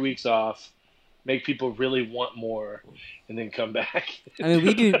 2 to 3 weeks off, make people really want more, and then come back. I mean,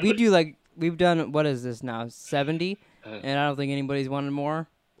 we do like we've done what is this now 70, Uh-huh. and I don't think anybody's wanted more.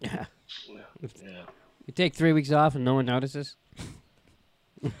 Yeah. Yeah. You take 3 weeks off and no one notices.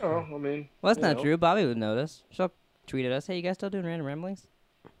 Oh, I mean. Well, that's you not know. true. Bobby would notice. She'll tweeted us, "Hey, you guys still doing random ramblings?"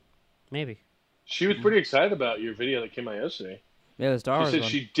 Maybe. She was pretty excited about your video that came out yesterday. Yeah, the Star She Wars said one.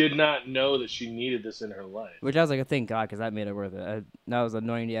 she did not know that she needed this in her life. Which I was like, thank God, because that made it worth it. That was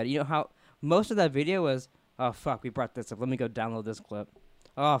annoying to edit. You know how most of that video was, oh, fuck, we brought this up. Let me go download this clip.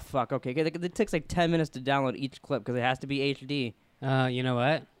 Oh, fuck, okay. It takes like 10 minutes to download each clip because it has to be HD. You know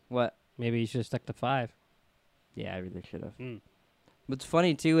what? What? Maybe you should have stuck to 5. Yeah, I really should have. Mm. What's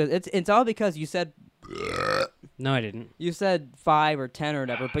funny, too, is it's all because you said No, I didn't. 5 or 10 or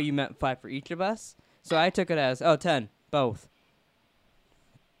whatever, but you meant 5 for each of us. So I took it as, 10, both.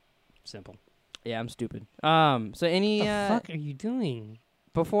 Simple. Yeah, I'm stupid. So any, What the fuck are you doing?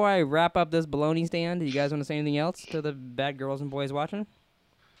 before I wrap up this baloney stand, do you guys want to say anything else to the bad girls and boys watching?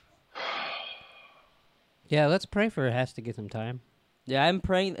 Yeah, let's pray for Hess to get some time. Yeah, I'm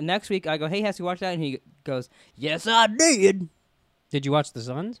praying. Next week, I go, hey, has you watched that? And he goes, yes, I did. Did you watch the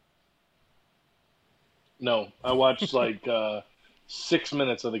Suns? No, I watched like 6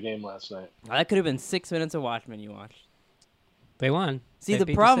 minutes of the game last night. That could have been 6 minutes of Watchmen you watched. They won. See, They the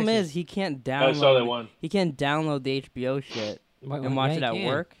beat problem Sixers. is he can't I saw they download. won. He can't download the HBO shit and watch yeah, it at he can.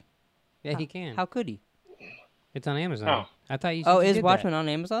 work. Yeah, he can. How could he? It's on Amazon. How? I thought you said Oh, you is did Watchmen that. on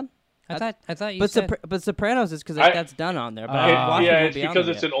Amazon? I thought you But said... but Sopranos is because I- that's done on there. But Oh. Watchmen Yeah, won't it's be on because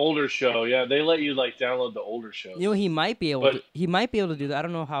there it's yet. an older show. Yeah, they let you like download the older shows. You know, he might be able. But- to, he might be able to do that. I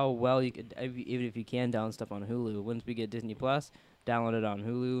don't know how well you could, even if you can download stuff on Hulu. Once we get Disney Plus, download it on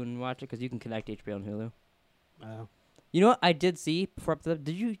Hulu and watch it because you can connect HBO and Hulu. Oh. You know what I did see before? Have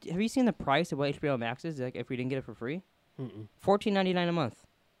you seen the price of what HBO Max is? Like if we didn't get it for free, Mm-mm. $14.99 a month.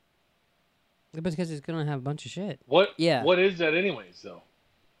 Because it's going to have a bunch of shit. What? Yeah. What is that, anyways? Though.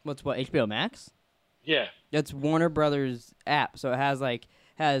 What's what HBO Max? Yeah. It's Warner Brothers app, so it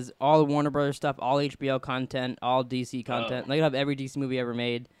has all the Warner Brothers stuff, all HBO content, all DC content. Like it'll have every DC movie ever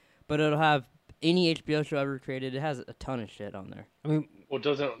made, but it'll have any HBO show ever created. It has a ton of shit on there. I mean, Well,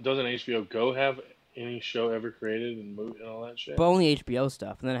 doesn't HBO Go have any show ever created and movie and all that shit? But only HBO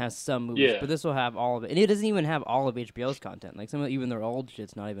stuff, and then it has some movies. Yeah. But this will have all of it, and it doesn't even have all of HBO's content. Like some of even their old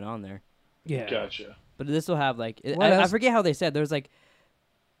shit's not even on there. yeah. Gotcha. But this will have like What I else? forget how they said there's like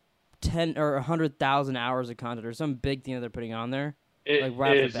 10 or 100,000 hours of content or some big thing that they're putting on there. Like,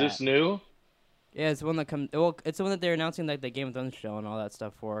 right off the Is this bat. new? Yeah, it's the one that comes. Well, it's the one that they're announcing like the Game of Thrones show and all that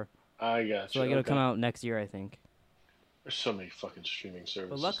stuff for. I got So you. like it'll Okay. come out next year, I think. There's so many fucking streaming services.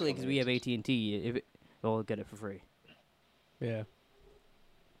 But luckily, because we have coming. AT&T, we'll get it for free. Yeah.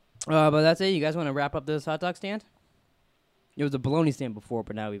 But that's it. You guys want to wrap up this hot dog stand? It was a bologna stand before,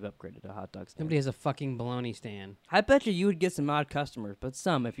 but now we've upgraded to a hot dog stand. Somebody has a fucking bologna stand. I bet you would get some odd customers, but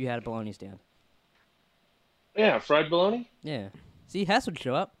some if you had a bologna stand. Yeah, fried bologna. Yeah. See, Hess would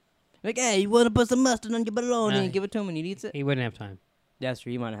show up. Like, hey, you want to put some mustard on your bologna Nah. and give it to him when he eats it? He wouldn't have time. That's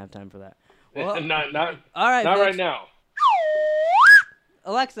true. You might not have time for that. Well, not all right, not Vince. right now.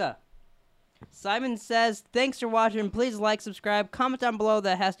 Alexa, Simon says, thanks for watching. Please like, subscribe, comment down below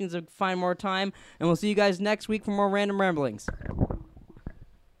that Hess needs to find more time, and we'll see you guys next week for more random ramblings.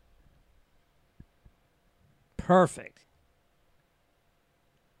 Perfect.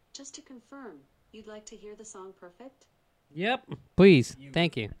 Just to confirm, you'd like to hear the song Perfect? Yep. Please.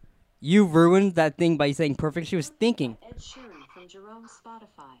 Thank you. You ruined that thing by saying perfect. She was thinking. Ed Sheeran from Jerome's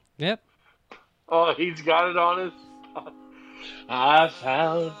Spotify. Yep. Oh, he's got it on his. I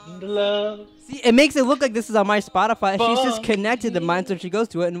found love. See, it makes it look like this is on my Spotify. She's just connected to mine, so she goes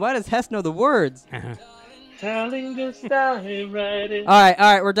to it. And why does Hess know the words? Telling the story right in. All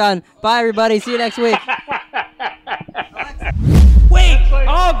right, we're done. Bye, everybody. See you next week. Wait,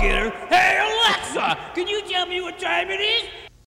 I'll get her. Hey, Alexa, can you tell me what time it is?